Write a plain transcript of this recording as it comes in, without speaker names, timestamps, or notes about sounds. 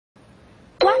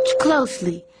Watch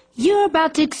closely. You're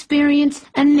about to experience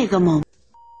a nigga moment.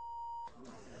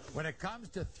 When it comes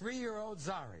to 3-year-old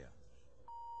Zaria,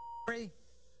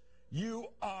 you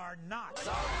are not.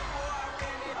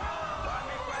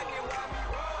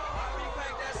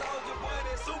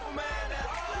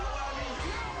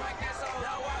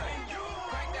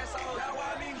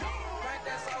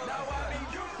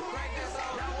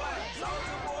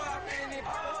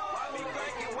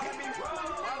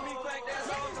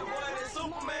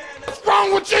 What's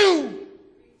wrong with you?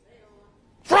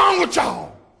 What's wrong with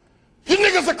y'all? You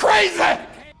niggas are crazy.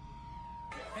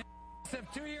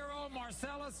 2-year-old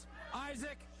Marcellus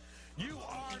Isaac, you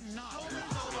are not.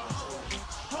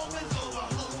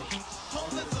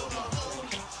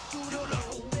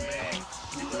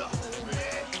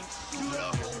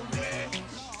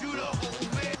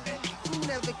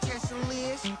 Never catch a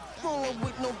list, rolling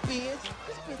with no beard.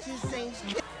 Bitches ain't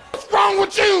shit. What's wrong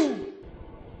with you?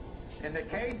 In the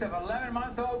case of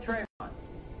 11-month-old Trayvon,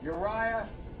 Uriah,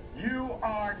 you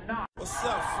are not. What's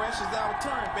up? Fresh is our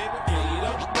turn, baby. Get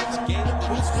up, bitch. Get up,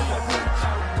 boots with the hooch.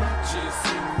 Just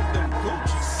with them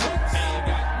Gucci suits. Ain't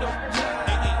got no job.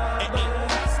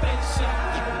 Stay shy.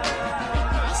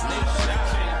 Stay shy.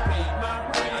 Can't pay my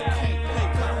rent. I can't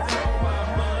pay my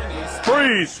money.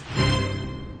 Freeze.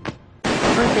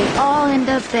 But they all end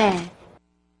up bad.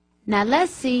 Now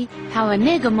let's see how a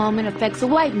nigga moment affects a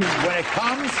white man. When it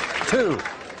comes to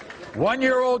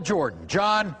 1-year-old Jordan,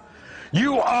 John,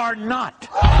 you are not.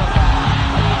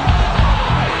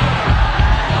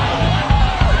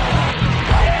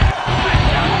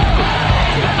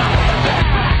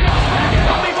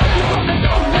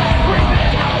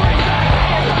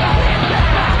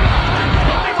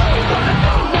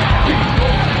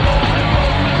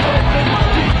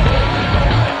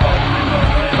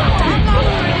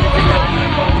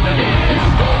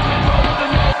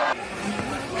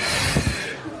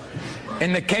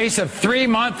 In the case of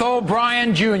 3-month-old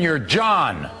Brian Jr.,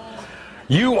 John,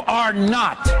 you are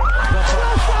not.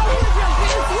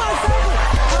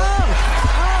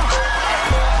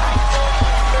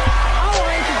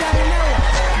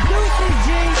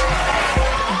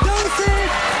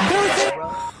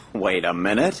 Wait a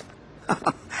minute.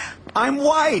 I'm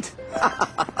white.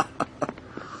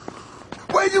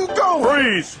 Where you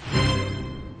going?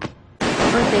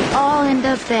 But they all end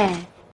up bad.